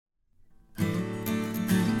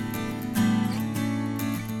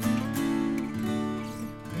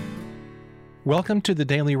Welcome to the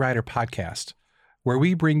Daily Writer Podcast, where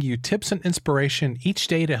we bring you tips and inspiration each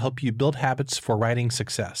day to help you build habits for writing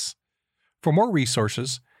success. For more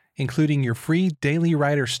resources, including your free Daily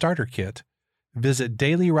Writer Starter Kit, visit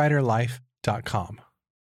dailywriterlife.com.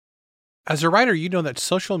 As a writer, you know that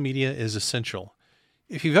social media is essential.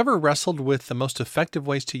 If you've ever wrestled with the most effective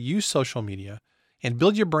ways to use social media and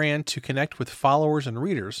build your brand to connect with followers and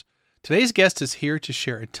readers, today's guest is here to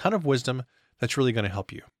share a ton of wisdom that's really going to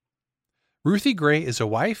help you. Ruthie Gray is a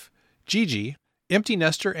wife, Gigi, empty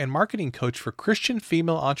nester, and marketing coach for Christian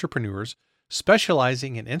female entrepreneurs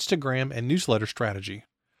specializing in Instagram and newsletter strategy.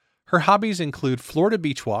 Her hobbies include Florida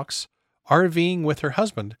beach walks, RVing with her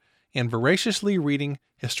husband, and voraciously reading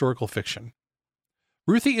historical fiction.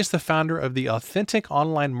 Ruthie is the founder of the Authentic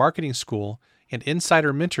Online Marketing School and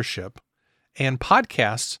Insider Mentorship, and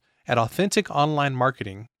podcasts at Authentic Online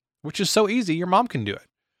Marketing, which is so easy your mom can do it.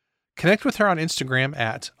 Connect with her on Instagram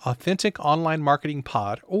at Authentic Online Marketing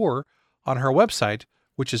Pod or on her website,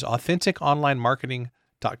 which is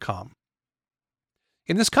AuthenticOnlineMarketing.com.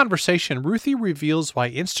 In this conversation, Ruthie reveals why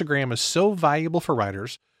Instagram is so valuable for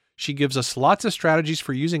writers. She gives us lots of strategies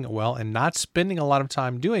for using it well and not spending a lot of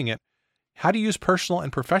time doing it, how to use personal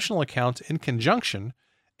and professional accounts in conjunction,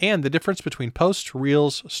 and the difference between posts,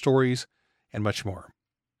 reels, stories, and much more.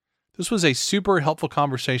 This was a super helpful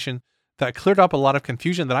conversation that cleared up a lot of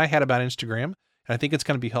confusion that I had about Instagram, and I think it's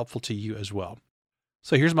going to be helpful to you as well.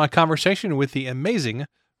 So here's my conversation with the amazing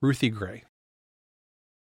Ruthie Gray.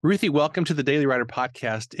 Ruthie, welcome to the Daily Writer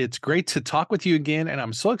Podcast. It's great to talk with you again, and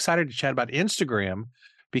I'm so excited to chat about Instagram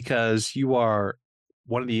because you are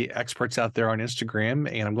one of the experts out there on Instagram,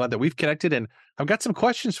 and I'm glad that we've connected, and I've got some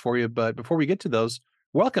questions for you, but before we get to those,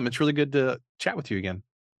 welcome. It's really good to chat with you again.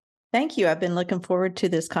 Thank you. I've been looking forward to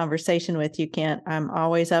this conversation with you, Kent. I'm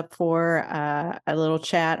always up for a little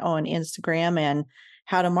chat on Instagram and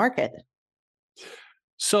how to market.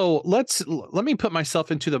 So let me put myself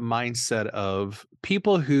into the mindset of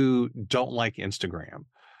people who don't like Instagram.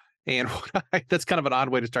 And that's kind of an odd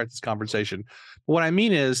way to start this conversation. What I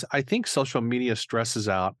mean is, I think social media stresses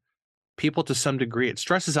out people to some degree. It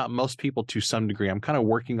stresses out most people to some degree. I'm kind of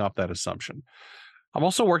working off that assumption. I'm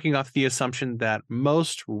also working off the assumption that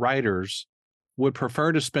most writers would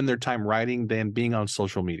prefer to spend their time writing than being on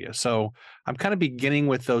social media. So I'm kind of beginning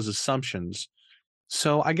with those assumptions.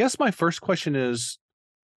 So I guess my first question is,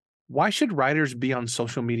 why should writers be on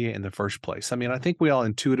social media in the first place? I mean, I think we all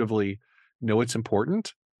intuitively know it's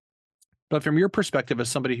important, but from your perspective, as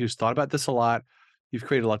somebody who's thought about this a lot, you've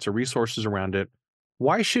created lots of resources around it.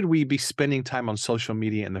 Why should we be spending time on social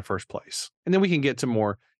media in the first place? And then we can get to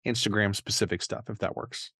more Instagram specific stuff if that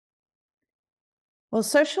works. Well,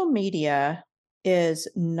 social media is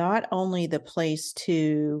not only the place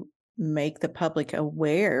to make the public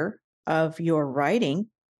aware of your writing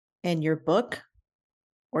and your book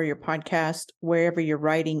or your podcast, wherever your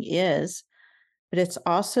writing is, but it's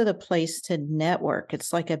also the place to network.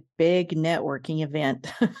 It's like a big networking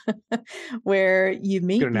event where you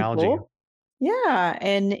meet Good analogy. people. Yeah,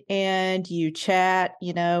 and you chat,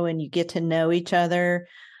 and you get to know each other.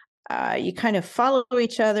 You kind of follow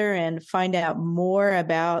each other and find out more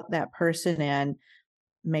about that person and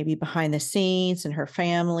maybe behind the scenes and her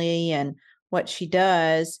family and what she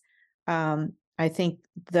does. I think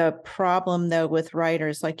the problem, though, with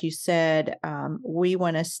writers, like you said, we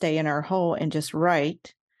want to stay in our hole and just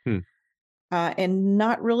write. And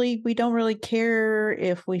we don't really care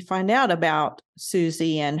if we find out about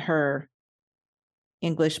Susie and her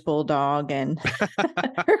English bulldog and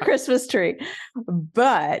her Christmas tree,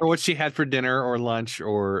 but or what she had for dinner or lunch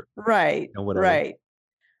or whatever. Right.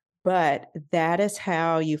 But that is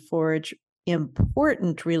how you forge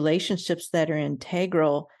important relationships that are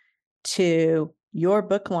integral to your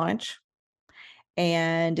book launch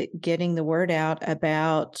and getting the word out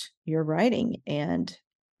about your writing and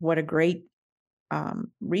what a great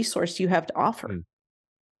resource you have to offer.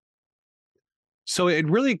 So it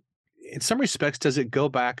really, in some respects, does it go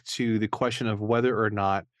back to the question of whether or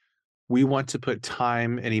not we want to put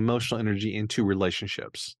time and emotional energy into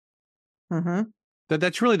relationships? Mm-hmm.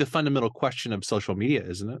 That's really the fundamental question of social media,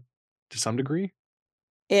 isn't it? To some degree?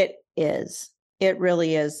 It is. It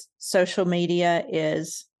really is. Social media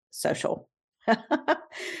is social.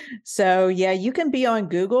 So, yeah, you can be on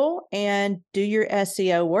Google and do your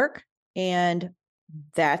SEO work, and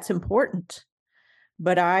that's important.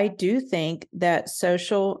 But I do think that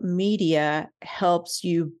social media helps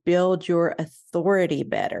you build your authority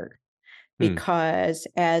better because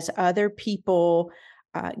as other people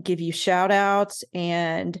give you shout outs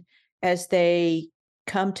and as they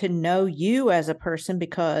come to know you as a person,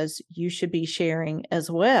 because you should be sharing as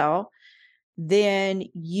well, then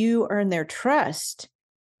you earn their trust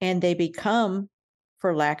and they become,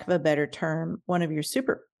 for lack of a better term, one of your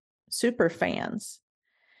super fans.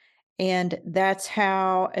 And that's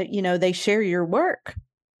how, they share your work.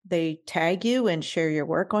 They tag you and share your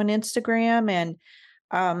work on Instagram,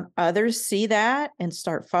 and others see that and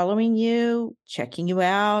start following you, checking you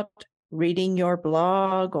out, reading your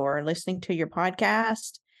blog or listening to your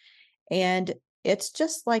podcast. And it's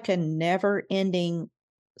just like a never ending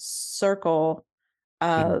circle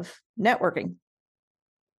Mhm. of networking.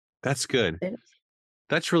 That's good. It is.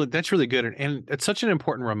 That's really good. And it's such an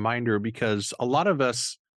important reminder because a lot of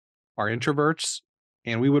us are introverts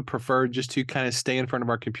and we would prefer just to kind of stay in front of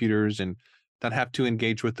our computers and not have to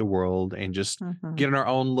engage with the world and just Mhm. get in our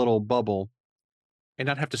own little bubble and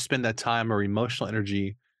not have to spend that time or emotional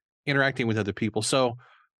energy interacting with other people. So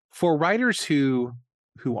for writers who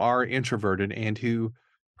are introverted and who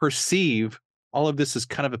perceive all of this as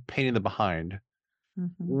kind of a pain in the behind,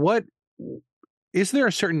 Mhm. what is there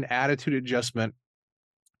a certain attitude adjustment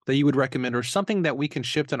that you would recommend or something that we can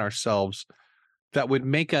shift in ourselves that would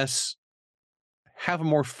make us have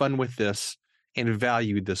more fun with this and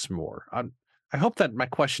value this more? I hope that my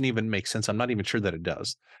question even makes sense. I'm not even sure that it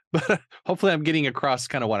does, but hopefully I'm getting across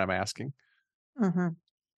kind of what I'm asking. Mhm.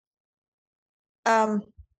 Um,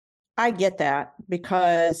 I get that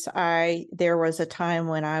because there was a time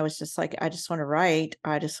when I was just like, I just want to write.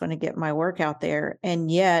 I just want to get my work out there. And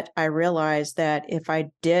yet I realized that if I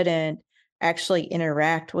didn't actually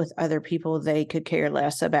interact with other people, they could care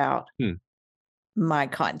less about Hmm. my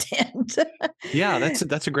content. Yeah,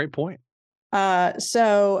 that's a great point.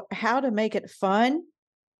 So how to make it fun?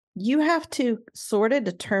 You have to sort of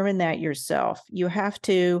determine that yourself. You have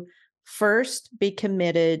to first be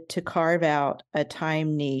committed to carve out a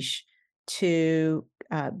time niche to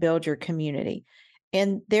build your community.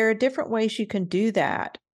 And there are different ways you can do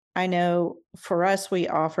that. I know for us, we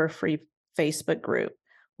offer a free Facebook group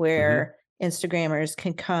Hmm. where Instagrammers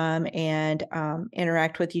can come and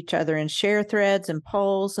interact with each other and share threads and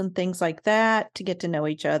polls and things like that to get to know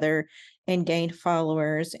each other and gain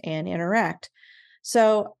followers and interact.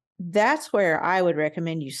 So that's where I would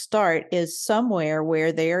recommend you start, is somewhere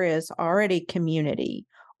where there is already community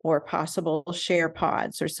or possible share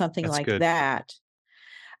pods or something That's like good. that.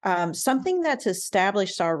 Something that's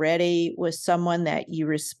established already with someone that you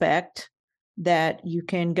respect, that you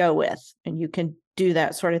can go with and you can do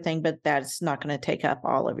that sort of thing, but that's not going to take up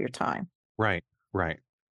all of your time. Right, right.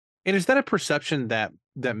 And is that a perception that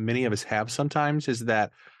many of us have sometimes, is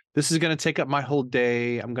that this is gonna take up my whole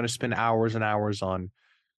day, I'm gonna spend hours and hours on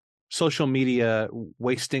social media,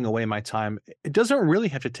 wasting away my time. It doesn't really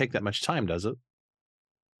have to take that much time, does it?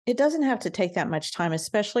 It doesn't have to take that much time,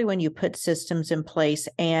 especially when you put systems in place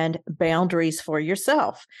and boundaries for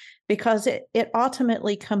yourself, because it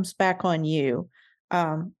ultimately comes back on you.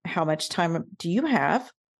 How much time do you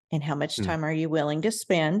have, and how much Mm, time are you willing to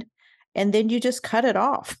spend? And then you just cut it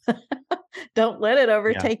off. Don't let it yeah,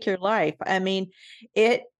 overtake your life. I mean,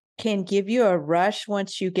 it can give you a rush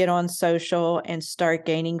once you get on social and start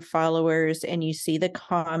gaining followers and you see the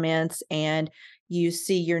comments and you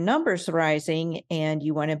see your numbers rising and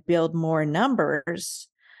you want to build more numbers.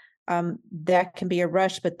 That can be a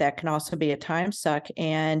rush, but that can also be a time suck.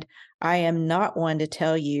 And I am not one to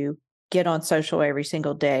tell you get on social every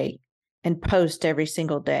single day and post every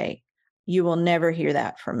single day. You will never hear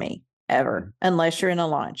that from me ever, unless you're in a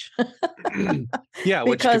launch. mm. Yeah,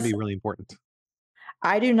 which can Because be really important.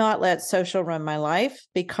 I do not let social run my life,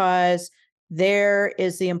 because there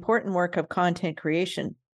is the important work of content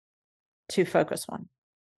creation to focus on.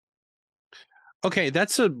 Okay,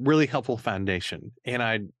 that's a really helpful foundation, and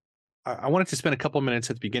I wanted to spend a couple minutes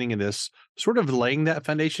at the beginning of this sort of laying that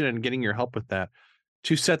foundation and getting your help with that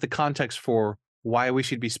to set the context for why we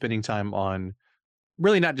should be spending time on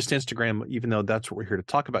really not just Instagram, even though that's what we're here to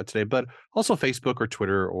talk about today, but also Facebook or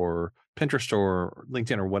Twitter or Pinterest or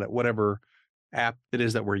LinkedIn or whatever app it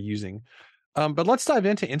is that we're using. But let's dive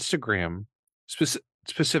into Instagram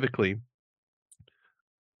specifically.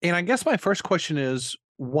 And I guess my first question is,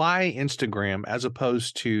 why Instagram as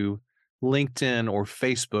opposed to LinkedIn or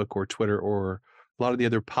Facebook or Twitter or a lot of the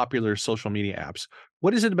other popular social media apps?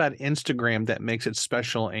 What is it about Instagram that makes it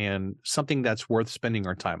special and something that's worth spending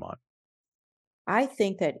our time on? I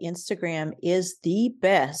think that Instagram is the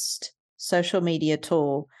best social media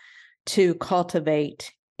tool to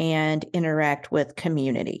cultivate and interact with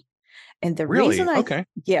community. And the reason Really? Okay.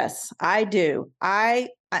 yes, I do.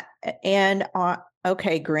 And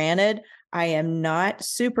okay, granted, I am not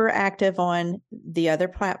super active on the other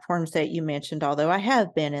platforms that you mentioned, although I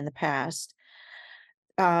have been in the past.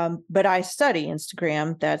 But I study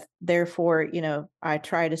Instagram. That therefore, I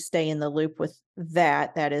try to stay in the loop with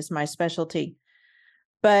that. That is my specialty.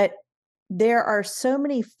 But there are so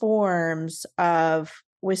many forms of,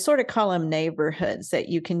 we sort of call them neighborhoods that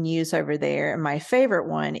you can use over there. And my favorite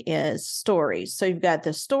one is stories. So you've got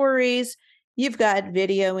the stories, you've got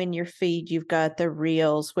video in your feed, you've got the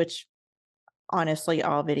reels, which honestly,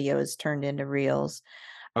 all video is turned into reels.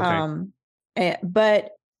 Okay.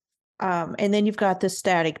 And then you've got the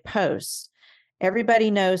static posts.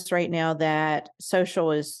 Everybody knows right now that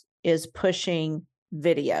social is pushing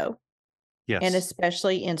video, and Yes.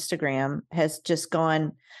 especially Instagram has just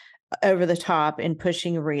gone over the top in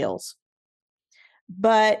pushing reels.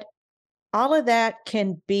 But all of that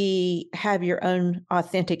can have your own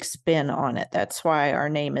authentic spin on it. That's why our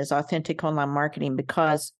name is Authentic Online Marketing,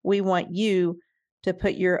 because we want you to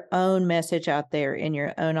put your own message out there in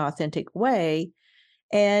your own authentic way.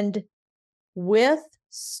 And with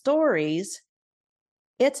stories,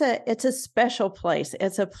 it's a special place.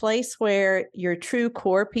 It's a place where your true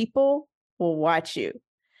core people will watch you,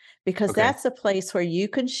 because Okay. that's a place where you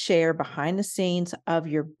can share behind the scenes of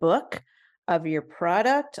your book, of your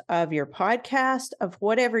product, of your podcast, of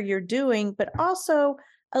whatever you're doing, but also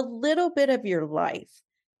a little bit of your life.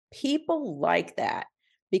 People like that,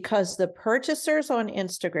 because the purchasers on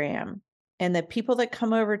Instagram and the people that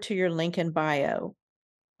come over to your link in bio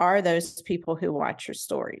are those people who watch your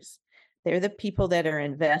stories. They're the people that are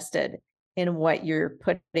invested in what you're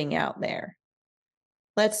putting out there.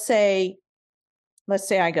 Let's say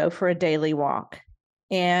I go for a daily walk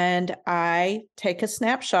and I take a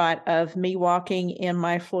snapshot of me walking in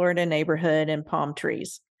my Florida neighborhood in palm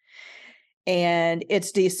trees. And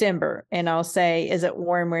it's December, and I'll say, is it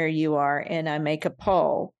warm where you are? And I make a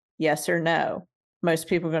poll, yes or no. Most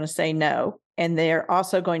people are going to say no. And they're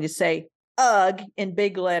also going to say, ugh, in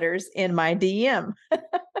big letters in my DM.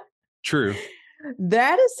 True.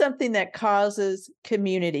 That is something that causes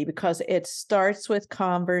community, because it starts with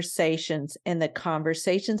conversations, and the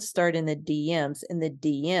conversations start in the DMs, and the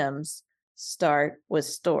DMs start with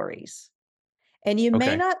stories. And you may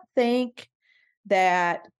Okay. not think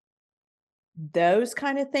that those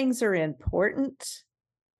kind of things are important,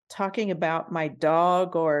 talking about my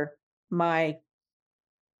dog or my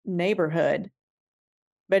neighborhood,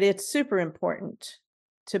 but it's super important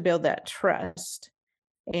to build that trust.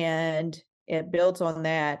 And it builds on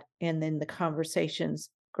that. And then the conversations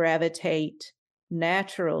gravitate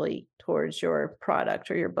naturally towards your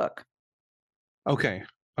product or your book. Okay.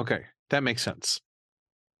 Okay. That makes sense.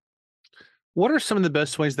 What are some of the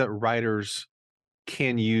best ways that writers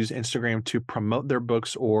can use Instagram to promote their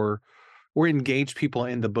books or engage people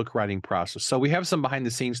in the book writing process? So we have some behind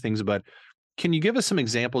the scenes things, but can you give us some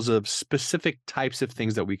examples of specific types of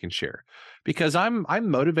things that we can share? Because I'm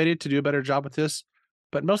motivated to do a better job with this,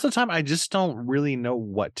 but most of the time I just don't really know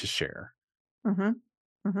what to share. Mm-hmm.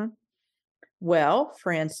 Mm-hmm. Well,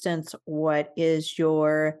 for instance, what is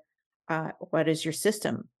your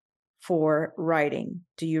system for writing?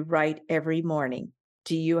 Do you write every morning?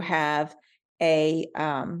 Do you have a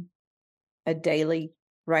daily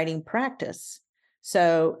writing practice?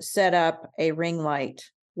 So set up a ring light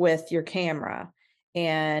with your camera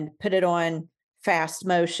and put it on fast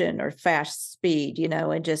motion or fast speed,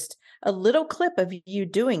 and just a little clip of you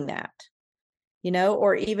doing that,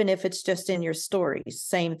 or even if it's just in your stories,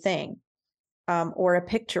 same thing, or a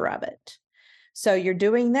picture of it. So you're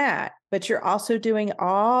doing that, but you're also doing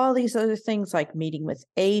all these other things like meeting with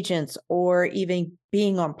agents or even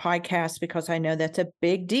being on podcasts, because I know that's a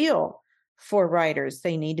big deal for writers.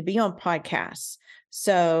 They need to be on podcasts.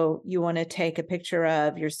 So you want to take a picture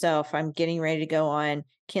of yourself. I'm getting ready to go on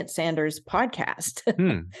Kent Sanders' podcast.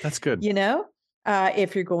 That's good.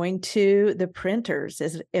 If you're going to the printers,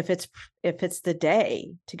 if it's the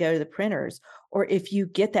day to go to the printers, or if you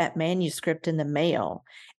get that manuscript in the mail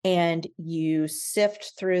and you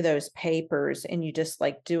sift through those papers and you just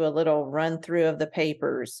like do a little run through of the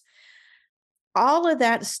papers, all of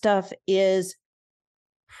that stuff is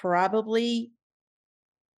probably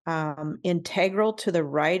integral to the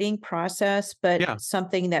writing process, but Yeah.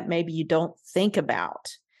 something that maybe you don't think about.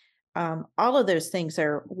 All of those things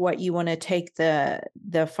are what you want to take the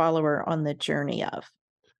follower on the journey of.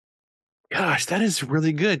 Gosh, that is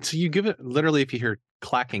really good. So you give it literally, if you hear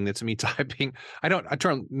clacking, that's me typing.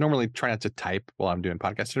 Normally try not to type while I'm doing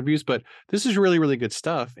podcast interviews, but this is really, really good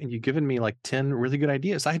stuff. And you've given me like 10 really good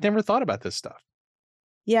ideas. I had never thought about this stuff.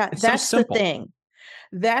 Yeah, It's so that's the simple. thing.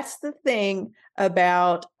 That's the thing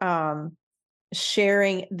about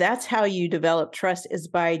sharing. That's how you develop trust, is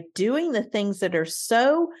by doing the things that are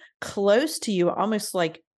so close to you, almost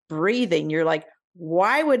like breathing. You're like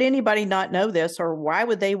why would anybody not know this, or why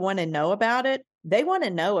would they want to know about it? They want to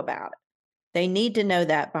know about it. They need to know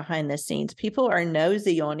that behind the scenes. People are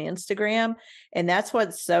nosy on Instagram, and that's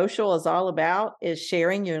what social is all about, is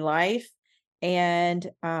sharing your life and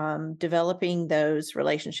developing those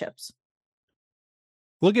relationships.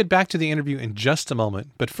 We'll get back to the interview in just a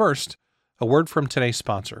moment, but first, a word from today's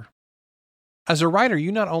sponsor. As a writer,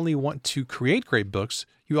 you not only want to create great books,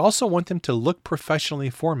 you also want them to look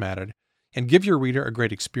professionally formatted and give your reader a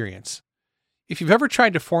great experience. If you've ever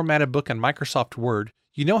tried to format a book in Microsoft Word,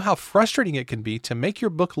 you know how frustrating it can be to make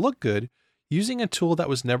your book look good using a tool that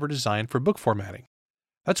was never designed for book formatting.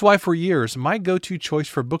 That's why for years, my go-to choice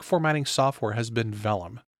for book formatting software has been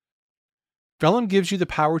Vellum. Vellum gives you the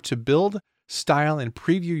power to build, style, and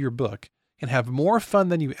preview your book and have more fun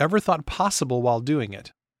than you ever thought possible while doing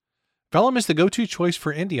it. Vellum is the go-to choice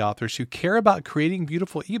for indie authors who care about creating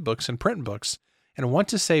beautiful ebooks and print books and want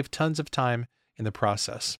to save tons of time in the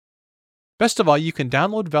process. Best of all, you can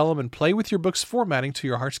download Vellum and play with your book's formatting to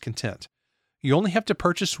your heart's content. You only have to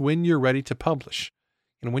purchase when you're ready to publish.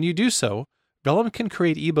 And when you do so, Vellum can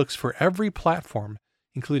create ebooks for every platform,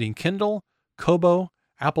 including Kindle, Kobo,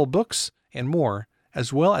 Apple Books, and more,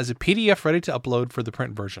 as well as a PDF ready to upload for the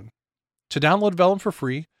print version. To download Vellum for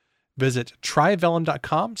free, visit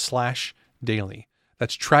tryvellum.com/daily.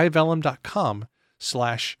 That's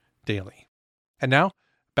tryvellum.com/daily. And now,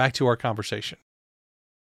 back to our conversation.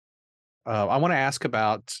 I want to ask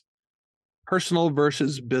about personal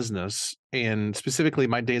versus business, and specifically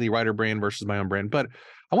my daily writer brand versus my own brand. But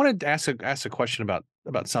I wanted to ask a question about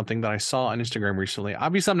something that I saw on Instagram recently.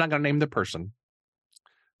 Obviously, I'm not going to name the person.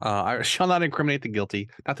 I shall not incriminate the guilty.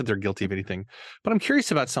 Not that they're guilty of anything, but I'm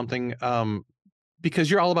curious about something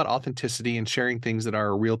because you're all about authenticity and sharing things that are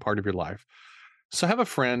a real part of your life. So I have a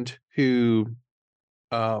friend who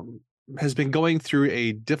has been going through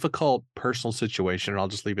a difficult personal situation, and I'll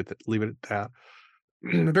just leave it at that.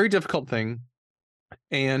 A very difficult thing.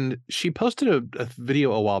 And she posted a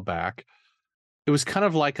video a while back. It was kind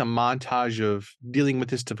of like a montage of dealing with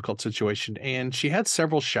this difficult situation. And she had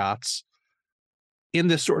several shots in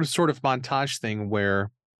this sort of montage thing where,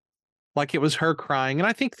 like, it was her crying. And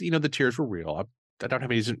I think, the tears were real. I don't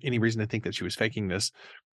have any reason to think that she was faking this.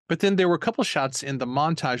 But then there were a couple shots in the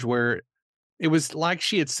montage where it was like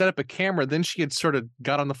she had set up a camera, then she had sort of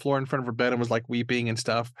got on the floor in front of her bed and was, like, weeping and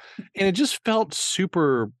stuff, and it just felt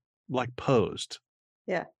super, like, posed.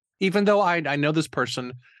 Yeah. Even though I know this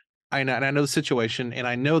person, and I know the situation, and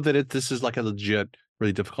I know that this is, like, a legit,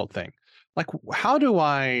 really difficult thing. Like, how do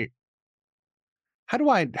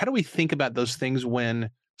we think about those things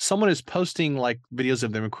when someone is posting, like, videos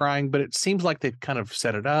of them crying, but it seems like they've kind of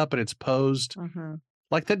set it up and it's posed? Mm-hmm.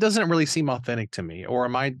 Like, that doesn't really seem authentic to me, or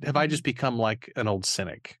have I Mm-hmm. just become like an old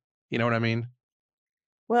cynic? You know what I mean?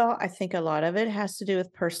 Well, I think a lot of it has to do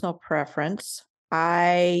with personal preference.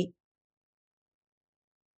 That's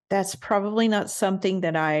probably not something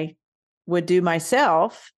that I would do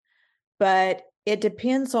myself, but it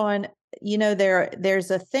depends on,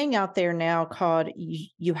 there's a thing out there now called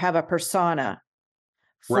you have a persona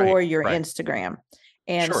Right, for your right. Instagram.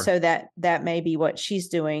 And Sure. so that may be what she's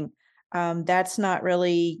doing. That's not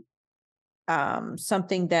really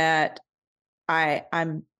something that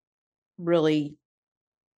I'm really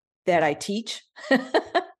that I teach.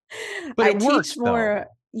 But I it worked teach though. more.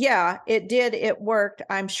 Yeah, it did. It worked.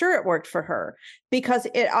 I'm sure it worked for her because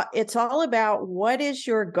it's all about what is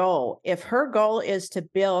your goal. If her goal is to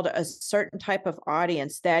build a certain type of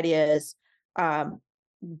audience that is um,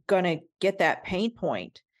 going to get that pain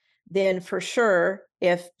point, then for sure,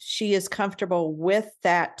 if she is comfortable with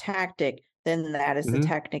that tactic, then that is the Mhm.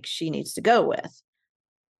 tactic she needs to go with.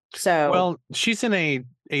 So, Well, she's in a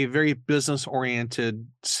very business-oriented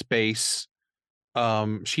space.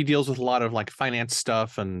 She deals with a lot of, like, finance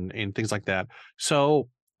stuff and things like that. So,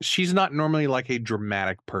 she's not normally, like, a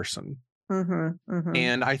dramatic person, mhm, mhm.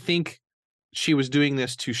 and I think she was doing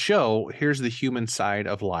this to show, here's the human side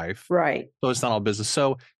of life, Right. so it's not all business.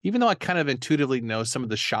 So, even though I kind of intuitively know some of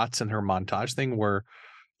the shots in her montage thing were,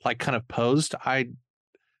 like, kind of posed,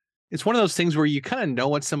 it's one of those things where you kinda know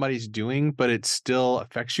what somebody's doing, but it still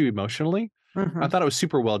affects you emotionally. I Mhm, thought it was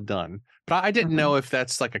super well done, but I didn't mhm. know if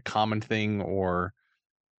that's, like, a common thing or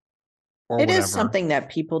It is whatever. something that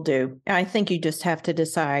people do. I think you just have to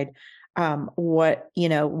decide what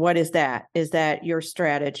is that? Is that your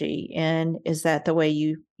strategy? And is that the way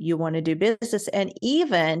you want to do business? And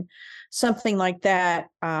even something like that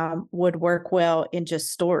would work well in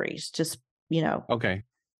just stories, just, you know, Okay.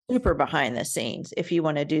 super behind the scenes if you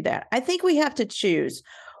want to do that. I think we have to choose.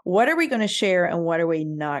 What are we going to share and what are we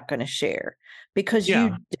not going to share? Because Yeah.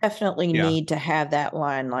 you definitely Yeah. need to have that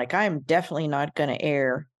line. Like, I'm definitely not going to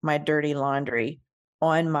air my dirty laundry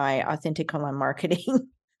on my Authentic Online Marketing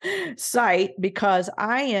site, because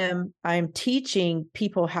I'm teaching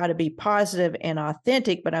people how to be positive and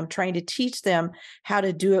authentic, but I'm trying to teach them how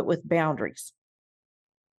to do it with boundaries.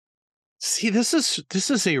 See, this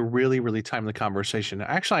is a really, really timely conversation.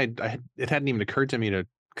 Actually, it hadn't even occurred to me to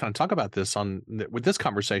kind of talk about this with this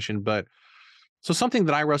conversation. But so something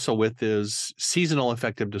that I wrestle with is seasonal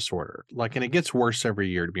affective disorder. Like, and it gets worse every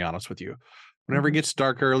year, to be honest with you. Whenever it gets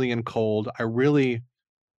dark early and cold, I really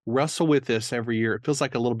wrestle with this every year. It feels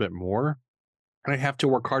like a little bit more, and I have to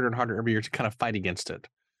work harder and harder every year to kind of fight against it.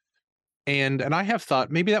 And I have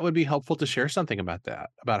thought maybe that would be helpful to share something about that,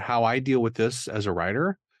 about how I deal with this as a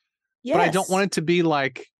writer. But I don't want Yes. it to be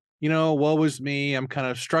like, woe is me. I'm kind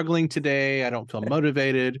of struggling today. I don't feel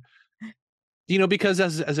motivated. Because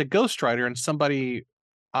as a ghostwriter and somebody,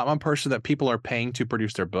 I'm a person that people are paying to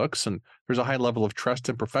produce their books, and there's a high level of trust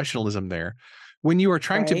and professionalism there. When you are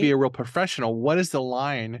trying to be Right. a real professional, what is the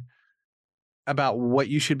line about what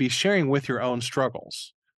you should be sharing with your own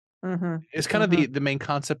struggles? It's kind of the main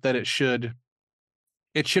concept that it should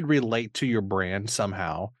relate to your brand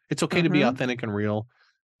somehow. It's okay to be authentic and real,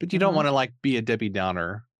 but you don't want to like be a Debbie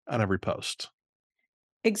Downer on every post.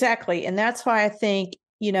 Exactly. And that's why I think,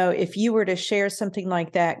 if you were to share something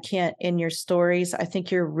like that, Kent, in your stories, I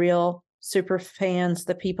think your real super fans,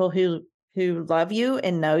 the people who love you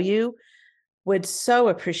and know you, would so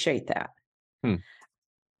appreciate that. Hmm,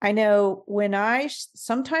 I know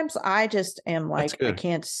sometimes I just am that's like, I good.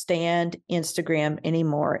 can't stand Instagram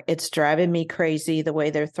anymore. It's driving me crazy the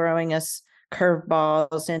way they're throwing us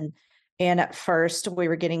curveballs, and at first we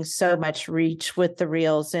were getting so much reach with the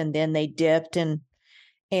reels, and then they dipped, and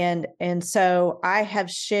so I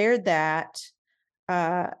have shared that,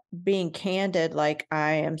 being candid, like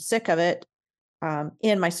I am sick of it,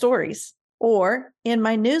 in my stories or in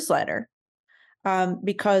my newsletter,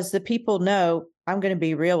 because the people know I'm going to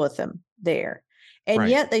be real with them there. And Right.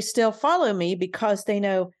 yet they still follow me because they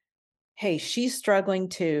know, hey, she's struggling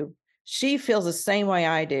too. She feels the same way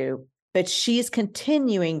I do, but she's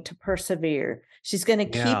continuing to persevere. She's going to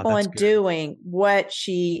Yeah, keep that's on good. doing what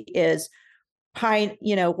she is,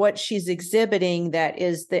 what she's exhibiting, that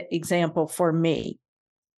is the example for me.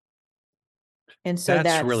 And so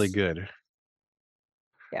That's really that's, good.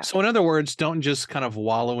 yeah. So in other words, don't just kind of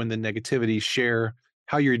wallow in the negativity, share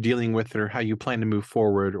how you're dealing with it or how you plan to move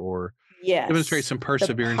forward or demonstrate Yes. some The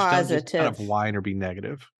perseverance. Don't just kind of positive. whine or be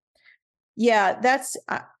negative. Yeah. That's,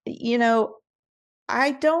 I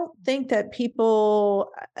don't think that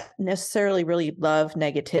people necessarily really love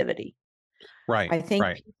negativity. Right. I think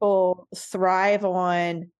Right. people thrive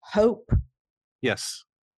on hope. Yes.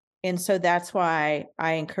 And so that's why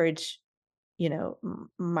I encourage,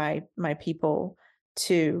 my people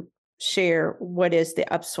to share what is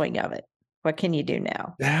the upswing of it. What can you do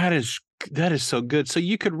now? That is so good. So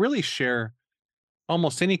you could really share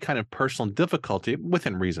almost any kind of personal difficulty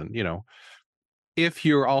within reason, if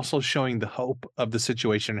you're also showing the hope of the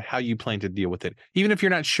situation, how you plan to deal with it, even if you're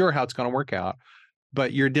not sure how it's going to work out,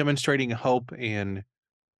 but you're demonstrating hope and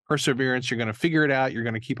perseverance. You're going to figure it out. You're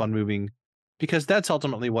going to keep on moving because that's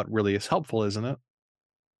ultimately what really is helpful, isn't it?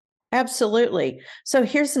 Absolutely. So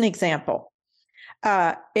here's an example.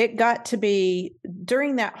 It got to be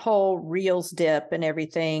during that whole reels dip and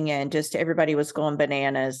everything, and just everybody was going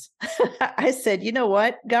bananas. I said, you know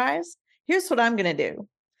what, guys? Here's what I'm going to do.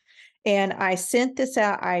 And I sent this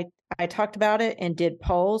out. I talked about it and did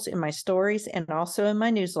polls in my stories and also in my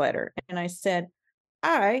newsletter. And I said,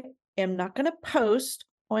 I am not going to post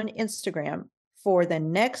on Instagram for the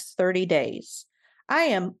next 30 days. I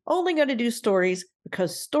am only going to do stories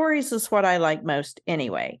because stories is what I like most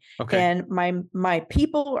anyway. Okay. And my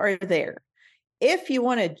people are there. If you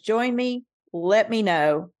want to join me, let me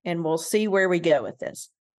know and we'll see where we go with this.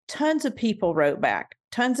 Tons of people wrote back.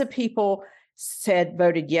 Tons of people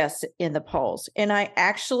voted yes in the polls. And I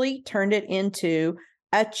actually turned it into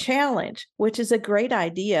a challenge, which is a great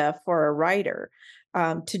idea for a writer,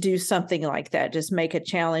 to do something like that. Just make a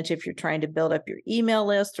challenge if you're trying to build up your email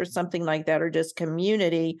list or something like that, or just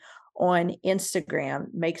community on Instagram.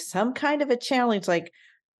 Make some kind of a challenge like,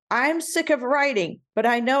 I'm sick of writing, but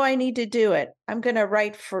I know I need to do it. I'm going to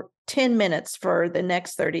write for 10 minutes for the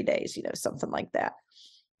next 30 days, something like that.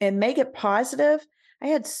 And make it positive. I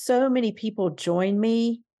had so many people join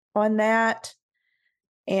me on that.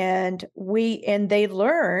 And they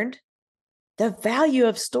learned the value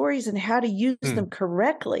of stories and how to use Hmm. them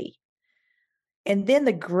correctly. And then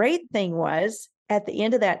the great thing was, at the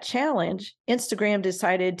end of that challenge, Instagram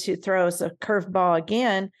decided to throw us a curveball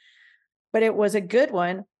again, but it was a good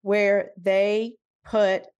one where they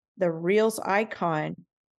put the Reels icon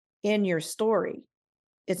in your story.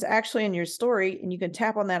 It's actually in your story, and you can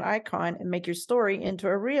tap on that icon and make your story into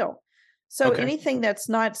a reel. So anything that's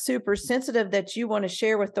not super sensitive that you want to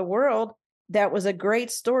share with the world, that was a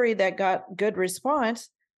great story that got good response,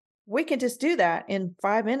 we can just do that in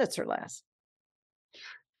 5 minutes or less.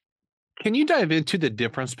 Can you dive into the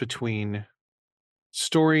difference between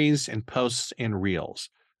stories and posts and reels?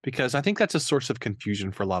 Because I think that's a source of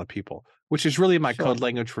confusion for a lot of people, which is really my code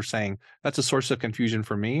language for saying that's a source of confusion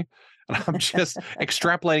for me. And I'm just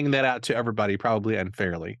extrapolating that out to everybody, probably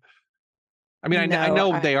unfairly. I mean, I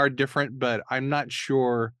know they are different, but I'm not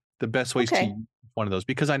sure the best ways to use one of those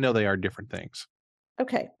because I know they are different things.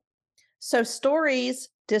 Okay. So stories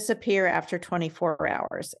disappear after 24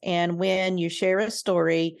 hours. And when you share a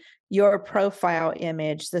story, your profile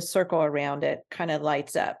image, the circle around it kind of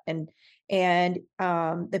lights up. And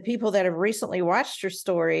the people that have recently watched your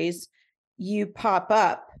stories, you pop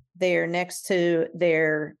up there next to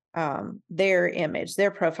their image,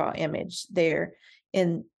 their profile image there.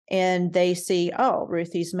 And they see, oh,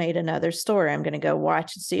 Ruthie's made another story. I'm going to go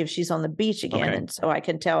watch and see if she's on the beach again. Okay. And so I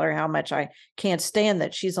can tell her how much I can't stand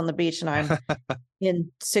that she's on the beach and I'm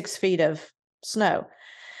in 6 feet of snow.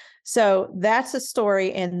 So that's a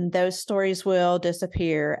story, and those stories will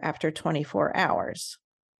disappear after 24 hours.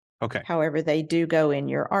 Okay. However, they do go in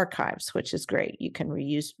your archives, which is great. You can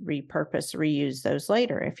reuse those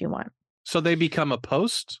later if you want. So they become a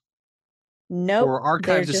post? Nope. Or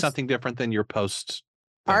archives is something different than your posts?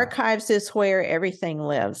 Archives is where everything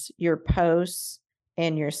lives, your posts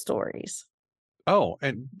and your stories. Oh,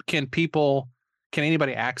 and can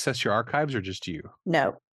anybody access your archives or just you?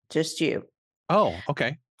 No, just you. Oh,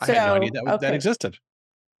 okay. I had no idea that existed.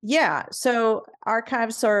 Yeah. So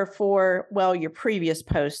archives are for, well, your previous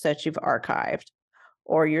posts that you've archived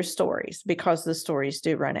or your stories, because the stories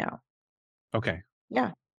do run out. Okay.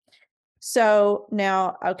 Yeah. So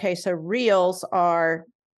now, so reels are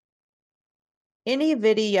any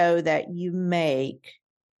video that you make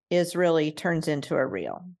turns into a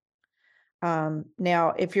reel.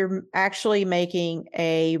 Now, if you're actually making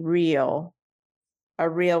a reel,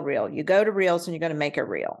 you go to Reels and you're going to make a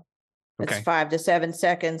reel. It's 5 to 7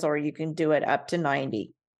 seconds, or you can do it up to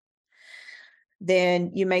 90. Then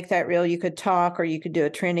you make that reel. You could talk, or you could do a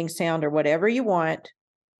trending sound, or whatever you want.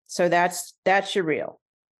 So that's your reel.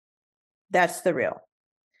 That's the reel.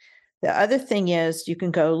 The other thing is you can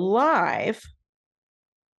go live,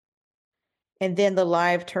 and then the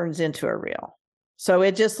live turns into a reel. So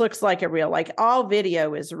it just looks like a reel. Like all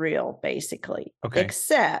video is real, basically. Okay.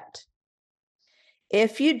 Except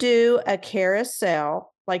if you do a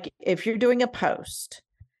carousel, like if you're doing a post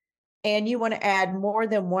and you want to add more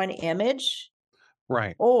than one image,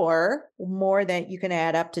 right, or more than, you can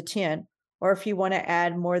add up to 10, or if you want to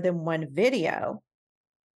add more than one video,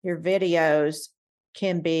 your videos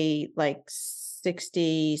can be like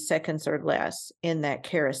 60 seconds or less in that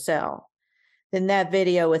carousel. Then that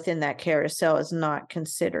video within that carousel is not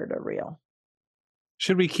considered a reel.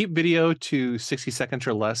 Should we keep video to 60 seconds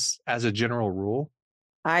or less as a general rule?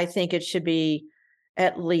 I think it should be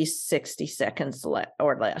at least 60 seconds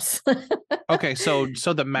or less. Okay, so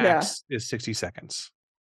the max is 60 seconds.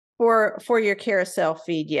 For your carousel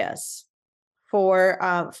feed, yes. For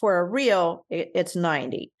a reel, it's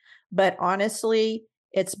 90. But honestly,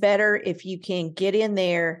 it's better if you can get in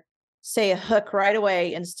there, say a hook right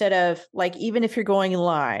away, instead of, like, even if you're going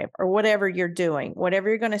live or whatever you're doing, whatever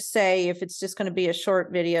you're going to say, if it's just going to be a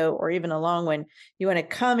short video or even a long one, you want to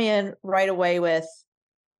come in right away with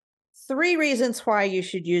 3 reasons why you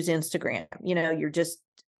should use Instagram. You're just,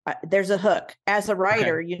 there's a hook. As a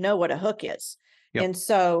writer, you know what a hook is. Yep. And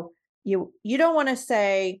so you don't want to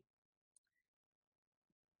say,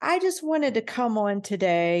 I just wanted to come on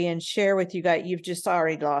today and share with you guys. You've just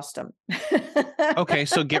already lost them. Okay,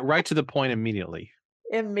 so get right to the point immediately.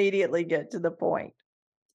 Immediately get to the point.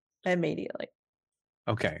 Immediately.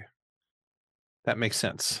 Okay. That makes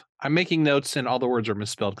sense. I'm making notes and all the words are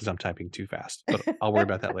misspelled because I'm typing too fast, but I'll worry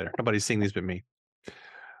about that later. Nobody's seeing these but me.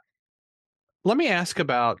 Let me ask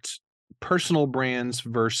about personal brands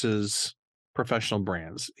versus professional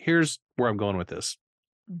brands. Here's where I'm going with this.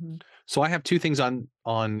 Mm-hmm. So I have 2 things on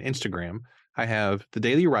Instagram. I have the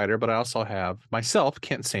Daily Writer, but I also have myself,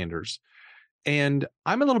 Kent Sanders. And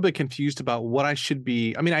I'm a little bit confused about what I should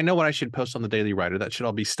be. I mean, I know what I should post on the Daily Writer. That should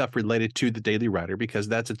all be stuff related to the Daily Writer because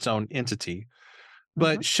that's its own entity.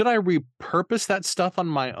 But should I repurpose that stuff on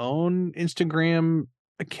my own Instagram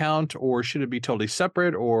account, or should it be totally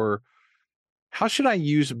separate? Or how should I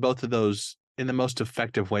use both of those in the most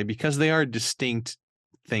effective way? Because they are distinct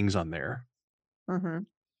things on there. Mm-hmm.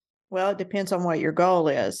 Well, it depends on what your goal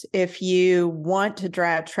is. If you want to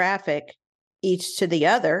drive traffic each to the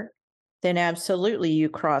other, then absolutely you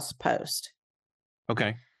cross post.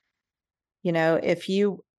 Okay.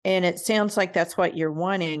 And it sounds like that's what you're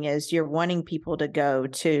wanting, is you're wanting people to go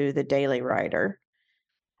to the Daily Writer.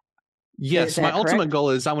 Yes, my that ultimate correct? goal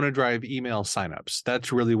is I want to drive email signups.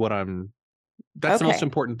 That's really that's the most Okay.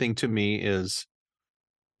 important thing to me is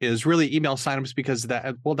really email signups, because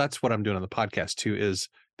that's what I'm doing on the podcast too, is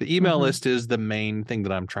the email Mm-hmm. list is the main thing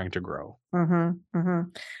that I'm trying to grow. Mm-hmm. Mm-hmm.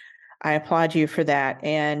 I applaud you for that.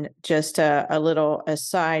 And just a little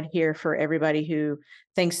aside here for everybody who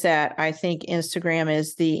thinks that I think Instagram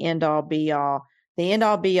is the end all be all. The end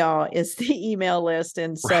all be all is the email list.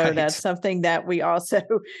 And so that's Right. something that we also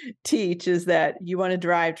teach, is that you want to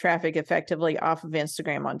drive traffic effectively off of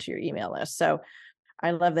Instagram onto your email list. So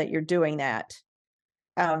I love that you're doing that.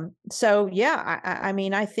 So yeah, I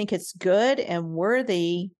mean, I think it's good and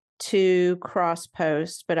worthy to cross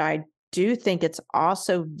post, but I do think it's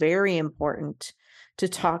also very important to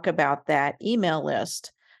talk about that email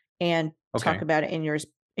list and talk Okay. about it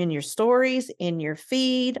in your stories, in your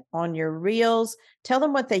feed, on your reels. Tell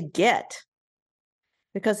them what they get,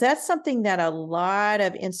 because that's something that a lot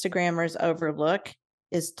of Instagrammers overlook,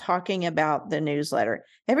 is talking about the newsletter.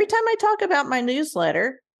 Every time I talk about my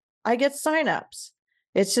newsletter, I get signups.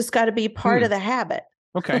 It's just got to be part of the habit.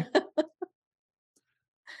 Okay.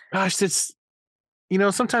 Gosh,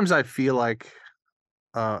 sometimes I feel like,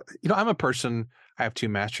 I'm a person, I have 2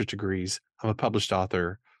 master's degrees. I'm a published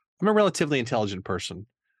author. I'm a relatively intelligent person,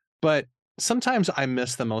 but sometimes I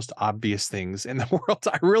miss the most obvious things in the world.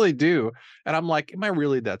 I really do. And I'm like, am I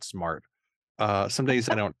really that smart? Some days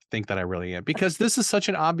I don't think that I really am, because this is such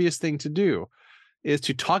an obvious thing to do, is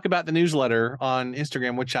to talk about the newsletter on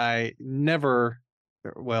Instagram, which I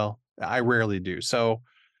rarely do. So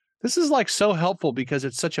this is like so helpful because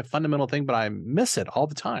it's such a fundamental thing, but I miss it all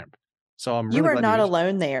the time. So I'm You really are glad you not mentioned.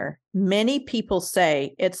 alone there. Many people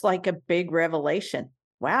say it's like a big revelation.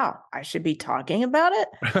 Wow, I should be talking about it.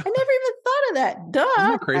 I never even thought of that. Isn't Duh.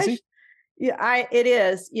 that crazy? It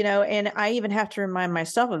is, and I even have to remind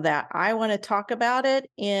myself of that. I want to talk about it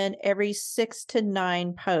in every 6 to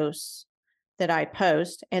 9 posts that I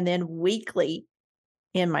post, and then weekly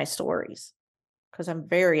in my stories, because I'm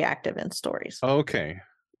very active in stories. Okay.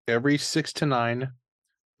 Every 6 to 9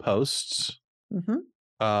 posts,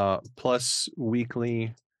 Mm-hmm. plus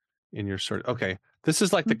weekly in your sort of, okay. This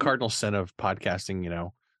is like the cardinal sin of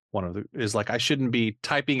podcasting, one of the is like, I shouldn't be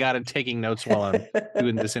typing out and taking notes while I'm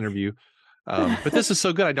doing this interview. But this is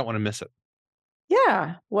so good, I don't want to miss it.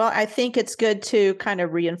 Yeah. Well, I think it's good to kind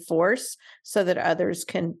of reinforce so that others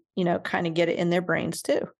can, kind of get it in their brains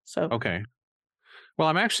too. So, Okay. Well,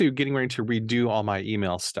 I'm actually getting ready to redo all my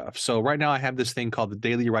email stuff. So right now I have this thing called the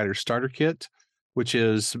Daily Writer Starter Kit, which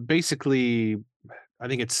is basically, I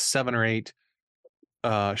think it's 7 or 8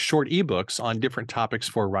 short ebooks on different topics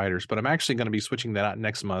for writers. But I'm actually going to be switching that out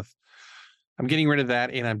next month. I'm getting rid of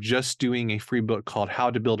that, and I'm just doing a free book called How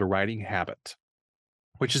to Build a Writing Habit,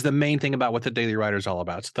 which is the main thing about what the Daily Writer is all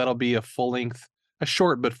about. So that'll be a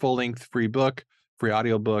short but full length free book, free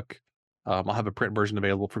audiobook. I'll have a print version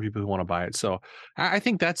available for people who want to buy it. So I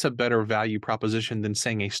think that's a better value proposition than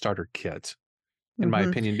saying a starter kit, in my mhm.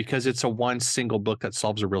 opinion, because it's a one single book that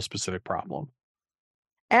solves a real specific problem.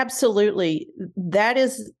 Absolutely. That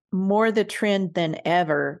is more the trend than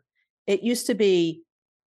ever. It used to be,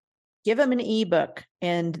 give them an ebook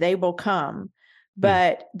and they will come. Hmm.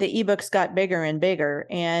 But the ebooks got bigger and bigger,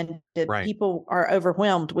 and the Right. people are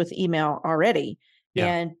overwhelmed with email already Yeah.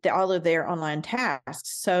 and all of their online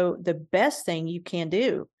tasks. So the best thing you can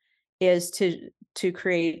do is to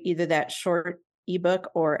create either that short ebook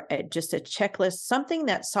or just a checklist, something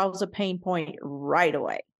that solves a pain point right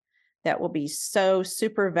away, that will be so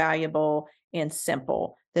super valuable and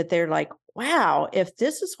simple that they're like, wow, if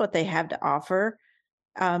this is what they have to offer,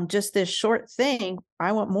 just this short thing,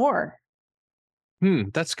 I want more.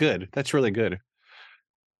 That's good. That's really good.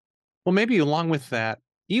 Well, maybe along with that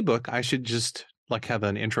ebook, I should just like have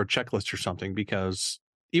an intro checklist or something, because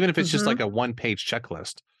even if it's just like Mm-hmm. a one-page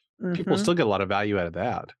checklist, people Mm-hmm. still get a lot of value out of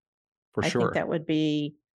that, for I think sure. that would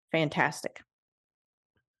be fantastic.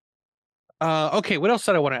 Okay, what else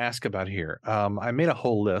did I want to ask about here? I made a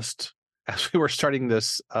whole list as we were starting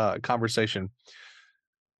this conversation.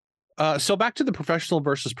 So back to the professional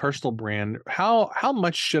versus personal brand. How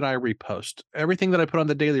much should I repost? Everything that I put on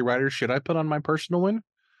the Daily Writer, should I put on my personal one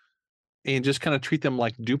and just kind of treat them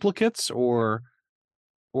like duplicates, or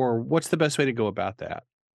what's the best way to go about that?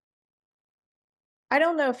 I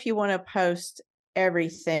don't know if you want to post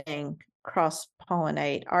everything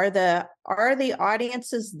cross-pollinate? Are the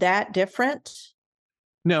audiences that different?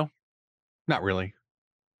 No, not really.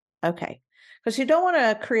 Okay. Because you don't want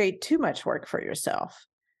to create too much work for yourself.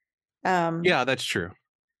 Yeah, that's true.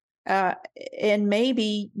 And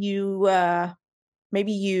maybe you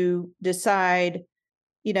decide,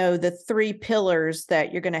 the 3 pillars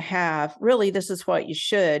that you're going to have. Really, this is what you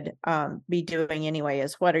should be doing anyway,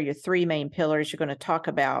 is what are your 3 main pillars you're going to talk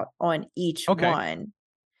about on each Okay. one.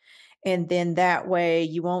 And then that way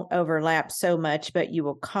you won't overlap so much, but you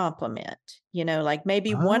will complement, like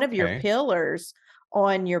maybe one of your Okay. pillars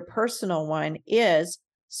on your personal one is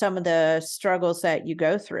some of the struggles that you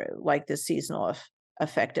go through, like the seasonal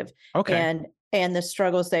affective Okay. and the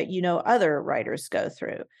struggles that, other writers go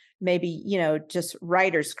through. Maybe, just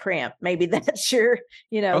writer's cramp. Maybe that's your,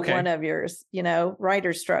 Okay. one of yours,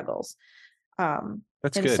 writer struggles.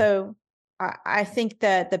 That's And good. so I think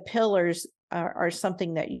that the pillars are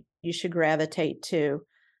something that you should gravitate to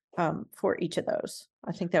for each of those.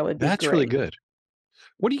 I think that would be That's really great. good.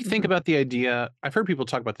 What do you think Mhm. about the idea? I've heard people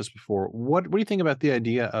talk about this before. What do you think about the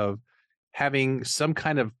idea of having some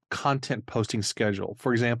kind of content posting schedule?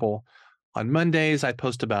 For example, on Mondays, I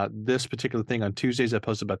post about this particular thing. On Tuesdays, I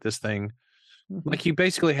post about this thing. Mhm. Like you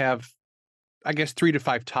basically have, I guess, 3 to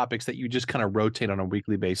 5 topics that you just kind of rotate on a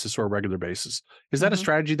weekly basis or a regular basis. Is that a Mhm.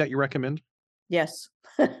 strategy that you recommend? Yes.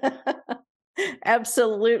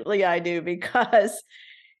 Absolutely, I do, because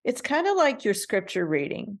it's kind of like your scripture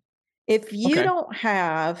reading. If you Okay. don't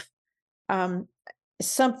have um,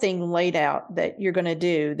 something laid out that you're going to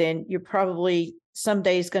do, then you're probably some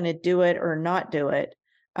days going to do it or not do it.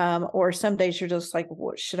 Or some days you're just like,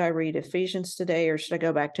 what should I read Ephesians today, or should I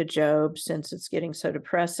go back to Job since it's getting so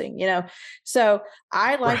depressing? So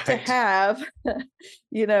I like to Right. have,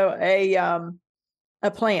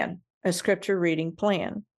 a plan, a scripture reading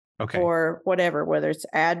plan Okay. for whatever, whether it's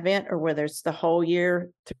Advent or whether it's the whole year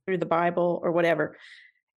through the Bible or whatever.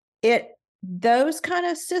 Those kind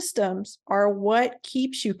of systems are what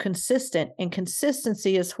keeps you consistent, and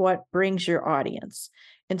consistency is what brings your audience.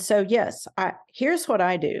 And so, yes, here's what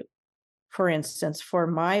I do. For instance, for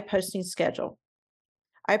my posting schedule,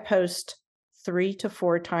 I post 3 to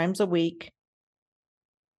 4 times a week,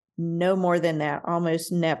 no more than that,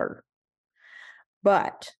 almost never.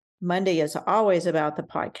 But Monday is always about the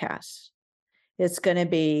podcast. It's going to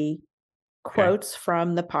be Okay. quotes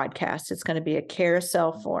from the podcast. It's going to be a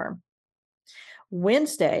carousel form.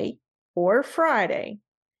 Wednesday or Friday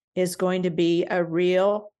is going to be a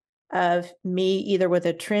reel of me either with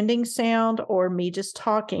a trending sound or me just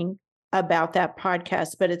talking about that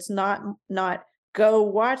podcast. But it's not go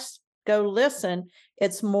watch, go listen.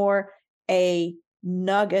 It's more a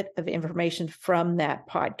nugget of information from that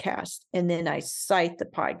podcast. And then I cite the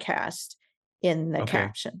podcast in the Okay.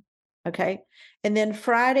 caption. Okay. And then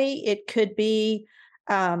Friday, it could be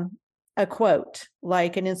a quote,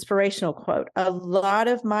 like an inspirational quote. A lot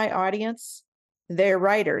of my audience, they're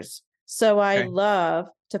writers. So I Okay. love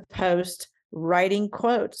to post writing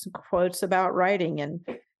quotes about writing and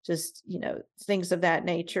just, things of that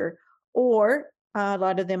nature. Or a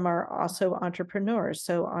lot of them are also entrepreneurs.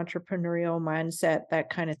 So entrepreneurial mindset, that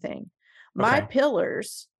kind of thing. My Okay.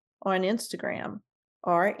 pillars on Instagram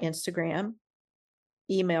are Instagram,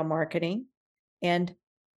 email marketing, and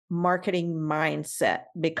marketing mindset,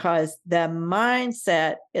 because the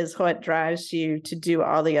mindset is what drives you to do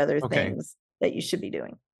all the other Okay. things that you should be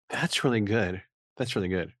doing. That's really good. That's really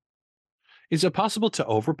good. Is it possible to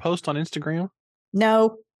overpost on Instagram?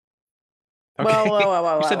 No. Whoa, Okay. whoa, whoa,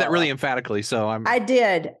 whoa, You whoa, said that whoa, really whoa. emphatically, so I'm I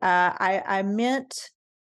did. I meant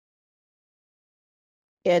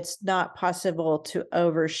it's not possible to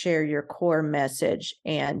overshare your core message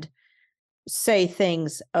and say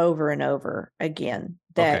things over and over again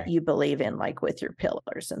that okay. you believe in, like with your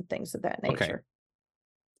pillars and things of that Okay. nature.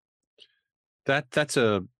 That's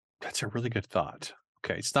a really good thought.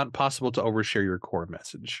 Okay. It's not possible to overshare your core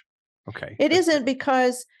message. Okay. It That's good. isn't,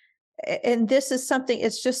 because and this is something,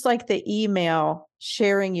 it's just like the email,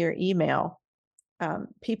 sharing your email.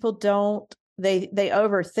 People don't, they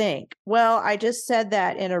overthink. Well, I just said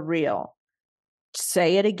that in a reel.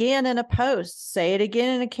 Say it again in a post. Say it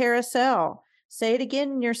again in a carousel. Say it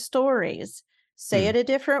again in your stories. Say Hmm. it a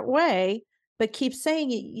different way, but keep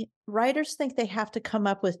saying it. Writers think they have to come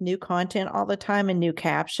up with new content all the time and new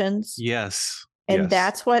captions. Yes. And Yes.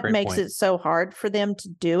 that's what Great makes point. it so hard for them to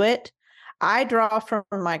do it. I draw from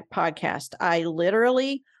my podcast. I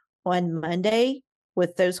literally, on Monday,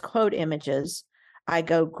 with those quote images, I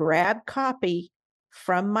go grab copy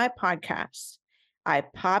from my podcast. I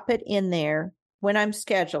pop it in there when I'm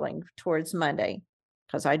scheduling towards Monday,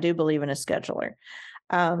 because I do believe in a scheduler.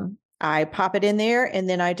 I pop it in there, and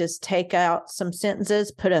then I just take out some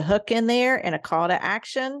sentences, put a hook in there and a call to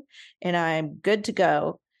action, and I'm good to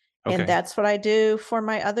go. And Okay. that's what I do for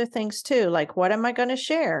my other things too. Like, what am I going to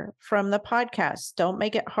share from the podcast? Don't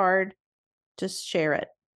make it hard. Just share it.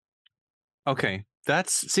 Okay.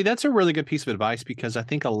 That's a really good piece of advice, because I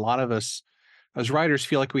think a lot of us as writers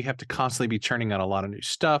feel like we have to constantly be churning out a lot of new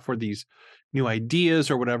stuff or these new ideas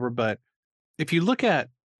or whatever. But if you look at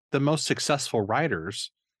the most successful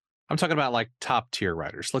writers, I'm talking about like top tier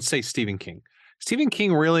writers. Let's say Stephen King. Stephen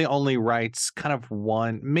King really only writes kind of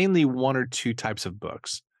mainly one or two types of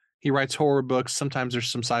books. He writes horror books. Sometimes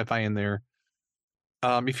there's some sci-fi in there.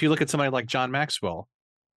 If you look at somebody like John Maxwell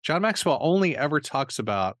only ever talks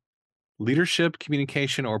about leadership,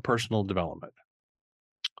 communication, or personal development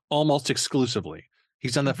almost exclusively.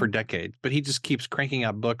 He's done that for decades, but he just keeps cranking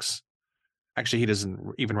out books. Actually, he doesn't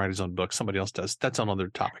even write his own book. Somebody else does. That's another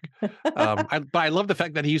topic. But I love the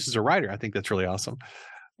fact that he uses a writer. I think that's really awesome.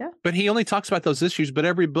 Yeah. But he only talks about those issues, but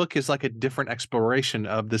every book is like a different exploration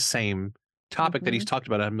of the same topic that he's talked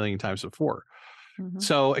about a million times before.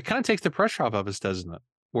 So it kind of takes the pressure off of us, doesn't it?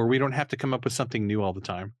 Where we don't have to come up with something new all the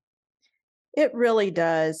time. It really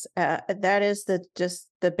does. That is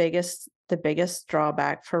the biggest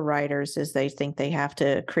drawback for writers is they think they have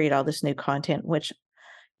to create all this new content, which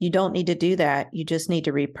you don't need to do that. You just need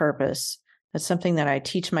to repurpose. That's something that I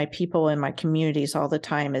teach my people in my communities all the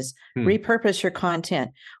time is repurpose your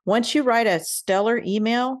content. Once you write a stellar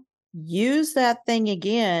email, use that thing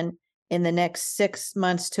again in the next 6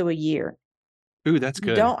 months to a year. Ooh, that's good.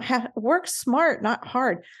 You don't have work smart, not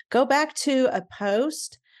hard. Go back to a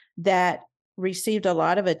post that received a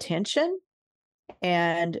lot of attention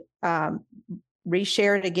and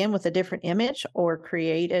reshare it again with a different image or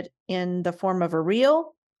create it in the form of a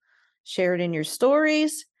reel, share it in your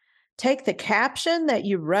stories, take the caption that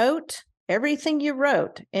you wrote, everything you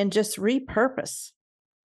wrote, and just repurpose.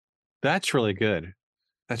 That's really good.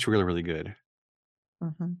 That's really, really good.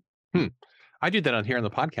 I do that on here on the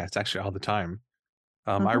podcast actually all the time.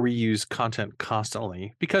 I reuse content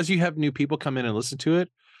constantly because you have new people come in and listen to it.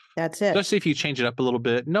 That's it. Especially if you change it up a little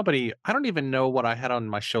bit. I don't even know what I had on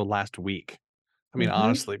my show last week. I mean,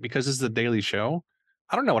 honestly, because this is a daily show,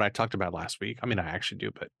 I don't know what I talked about last week. I mean, I actually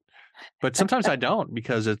do, but sometimes I don't,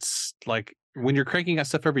 because it's like when you're cranking out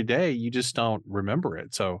stuff every day, you just don't remember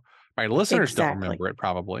it. So my listeners don't remember it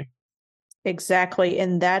probably. Exactly.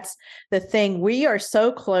 And that's the thing. We are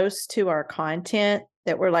so close to our content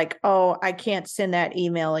that we're like, oh, I can't send that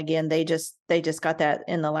email again. They just got that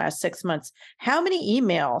in the last 6 months. How many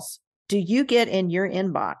emails do you get in your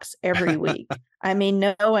inbox every week? I mean,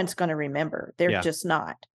 no one's going to remember. They're just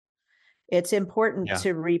not. It's important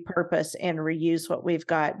to repurpose and reuse what we've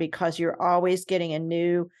got, because you're always getting a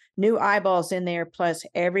new eyeballs in there. Plus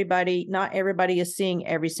not everybody is seeing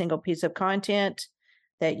every single piece of content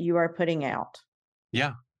that you are putting out.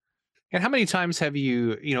 Yeah. And how many times have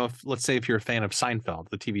you, let's say if you're a fan of Seinfeld,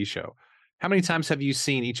 the TV show, how many times have you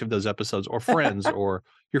seen each of those episodes, or Friends, or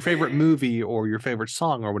your favorite movie, or your favorite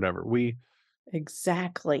song, or whatever?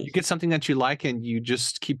 Exactly. You get something that you like and you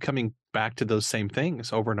just keep coming back to those same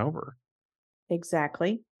things over and over.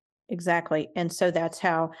 Exactly. And so that's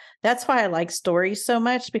why I like stories so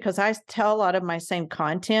much, because I tell a lot of my same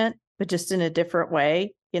content, but just in a different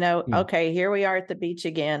way. Okay, here we are at the beach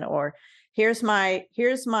again, or here's my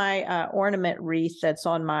ornament wreath that's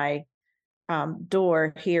on my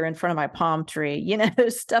door here in front of my palm tree,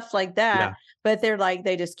 stuff like that. Yeah. But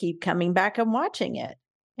they just keep coming back and watching it.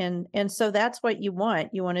 And so that's what you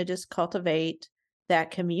want. You want to just cultivate that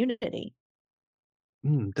community.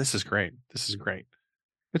 This is great.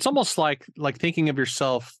 It's almost like thinking of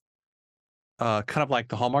yourself kind of like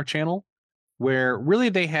the Hallmark Channel, where really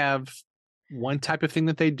they have one type of thing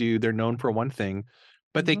that they do. They're known for one thing,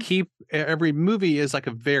 but they keep every movie is like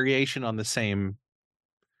a variation on the same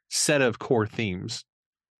set of core themes,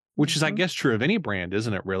 which is, I guess, true of any brand,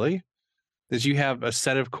 isn't it? Really, is you have a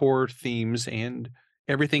set of core themes and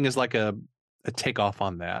everything is like a takeoff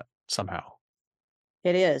on that somehow.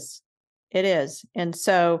 It is. And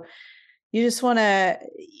so you just want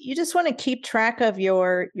to keep track of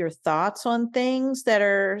your thoughts on things that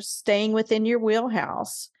are staying within your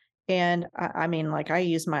wheelhouse. And I mean, like I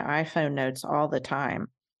use my iPhone notes all the time.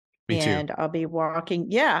 Me too. And I'll be walking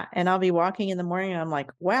in the morning and I'm like,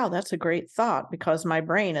 wow, that's a great thought, because my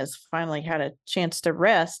brain has finally had a chance to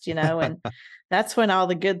rest, and that's when all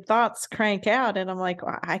the good thoughts crank out. And I'm like,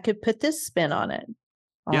 well, I could put this spin on it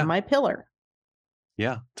on my pillar.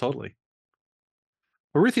 Yeah, totally.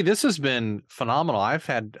 Well, Ruthie, this has been phenomenal. I've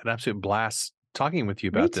had an absolute blast talking with you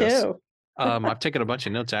about this. Me too. I've taken a bunch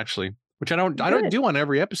of notes, actually. which I don't Good. do on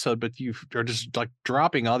every episode, but you are just like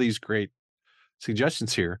dropping all these great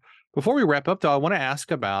suggestions here. Before we wrap up, though, I want to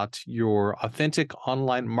ask about your Authentic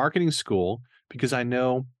Online Marketing School, because I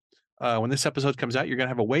know when this episode comes out, you're going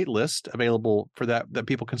to have a wait list available for that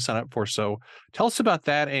people can sign up for. So tell us about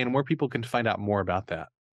that and where people can find out more about that.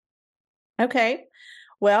 Okay.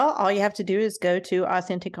 Well, all you have to do is go to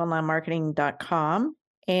AuthenticOnlineMarketing.com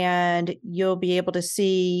and you'll be able to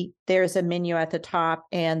see there's a menu at the top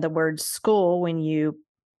and the word school. When you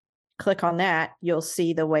click on that, you'll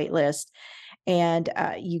see the wait list, and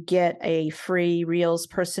you get a free Reels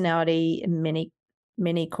personality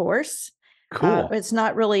mini course. Cool. It's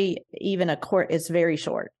not really even a course, it's very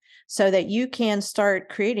short, so that you can start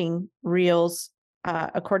creating Reels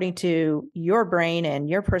according to your brain and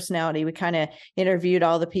your personality. We kind of interviewed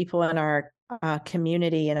all the people in our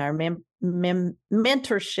community and our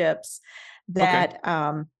mentorships that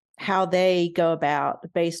how they go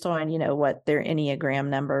about based on, what their Enneagram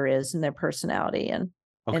number is and their personality and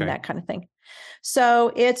that kind of thing.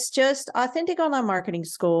 So it's just Authentic Online Marketing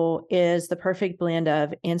School is the perfect blend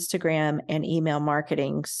of Instagram and email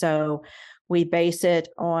marketing. So we base it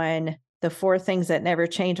on the 4 things that never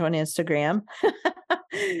change on Instagram,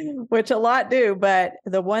 which a lot do. But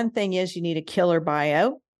the one thing is you need a killer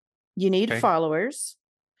bio. You need followers.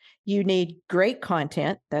 You need great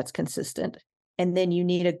content that's consistent. And then you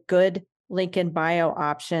need a good link in bio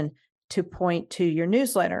option to point to your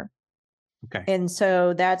newsletter. Okay. And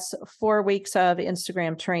so that's 4 weeks of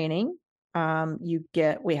Instagram training.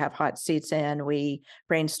 We have hot seats in, we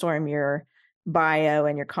brainstorm your bio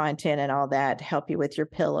and your content and all that, help you with your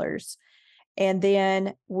pillars. And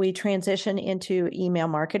then we transition into email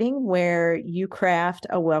marketing, where you craft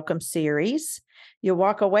a welcome series. You'll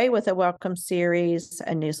walk away with a welcome series,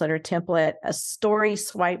 a newsletter template, a story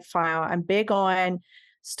swipe file. I'm big on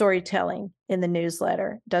storytelling in the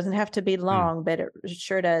newsletter. It doesn't have to be long, but it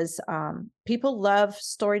sure does. People love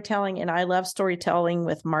storytelling, and I love storytelling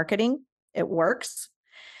with marketing. It works.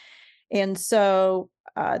 And so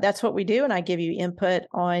that's what we do. And I give you input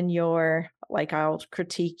on I'll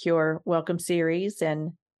critique your welcome series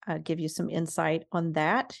and give you some insight on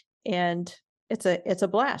that. And it's a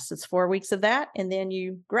blast. It's 4 weeks of that. And then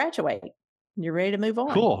you graduate and you're ready to move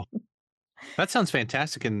on. Cool. That sounds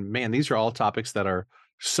fantastic. And man, these are all topics that are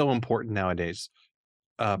so important nowadays,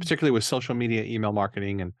 particularly with social media, email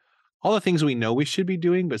marketing, and all the things we know we should be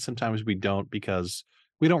doing, but sometimes we don't because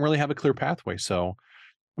we don't really have a clear pathway. So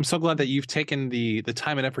I'm so glad that you've taken the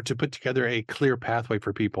time and effort to put together a clear pathway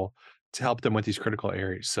for people to help them with these critical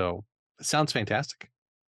areas. So it sounds fantastic.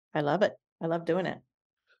 I love it. I love doing it.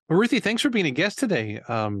 Well, Ruthie, thanks for being a guest today.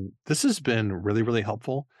 This has been really, really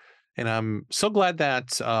helpful. And I'm so glad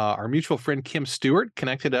that our mutual friend Kim Stewart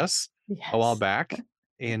connected us a while back.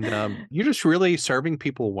 And you're just really serving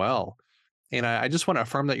people well. And I just want to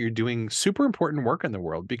affirm that you're doing super important work in the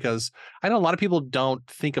world, because I know a lot of people don't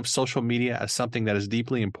think of social media as something that is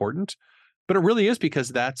deeply important, but it really is, because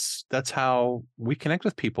that's how we connect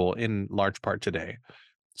with people in large part today.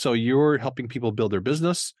 So you're helping people build their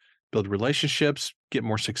business, build relationships, get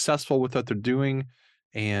more successful with what they're doing,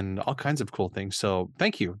 and all kinds of cool things. So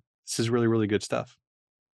thank you. This is really, really good stuff.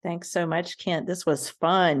 Thanks so much, Kent. This was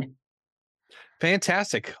fun.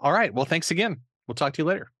 Fantastic. All right. Well, thanks again. We'll talk to you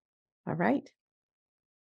later. All right.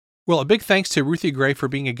 Well, a big thanks to Ruthie Gray for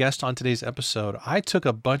being a guest on today's episode. I took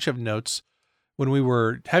a bunch of notes when we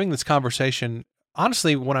were having this conversation.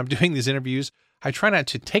 Honestly, when I'm doing these interviews, I try not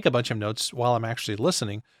to take a bunch of notes while I'm actually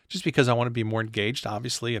listening, just because I want to be more engaged,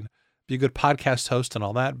 obviously, and be a good podcast host and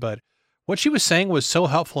all that. But what she was saying was so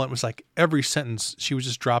helpful. It was like every sentence, she was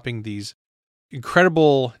just dropping these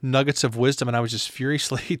incredible nuggets of wisdom, and I was just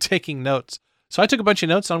furiously taking notes. So I took a bunch of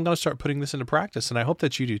notes, and I'm going to start putting this into practice, and I hope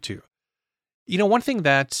that you do too. One thing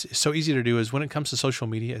that's so easy to do is when it comes to social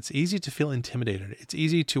media, it's easy to feel intimidated. It's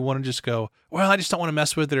easy to want to just go, well, I just don't want to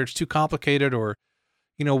mess with it, or it's too complicated, or,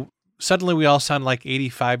 suddenly we all sound like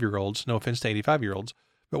 85-year-olds. No offense to 85-year-olds,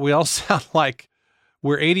 but we all sound like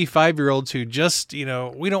we're 85-year-olds who just,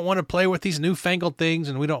 we don't want to play with these newfangled things,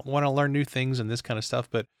 and we don't want to learn new things and this kind of stuff.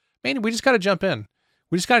 But man, we just got to jump in.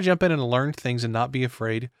 We just got to jump in and learn things and not be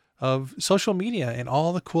afraid of social media and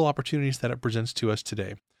all the cool opportunities that it presents to us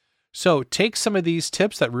today. So take some of these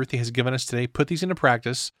tips that Ruthie has given us today, put these into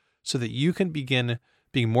practice so that you can begin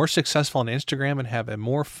being more successful on Instagram and have a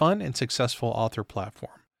more fun and successful author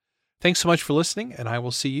platform. Thanks so much for listening, and I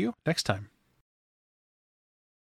will see you next time.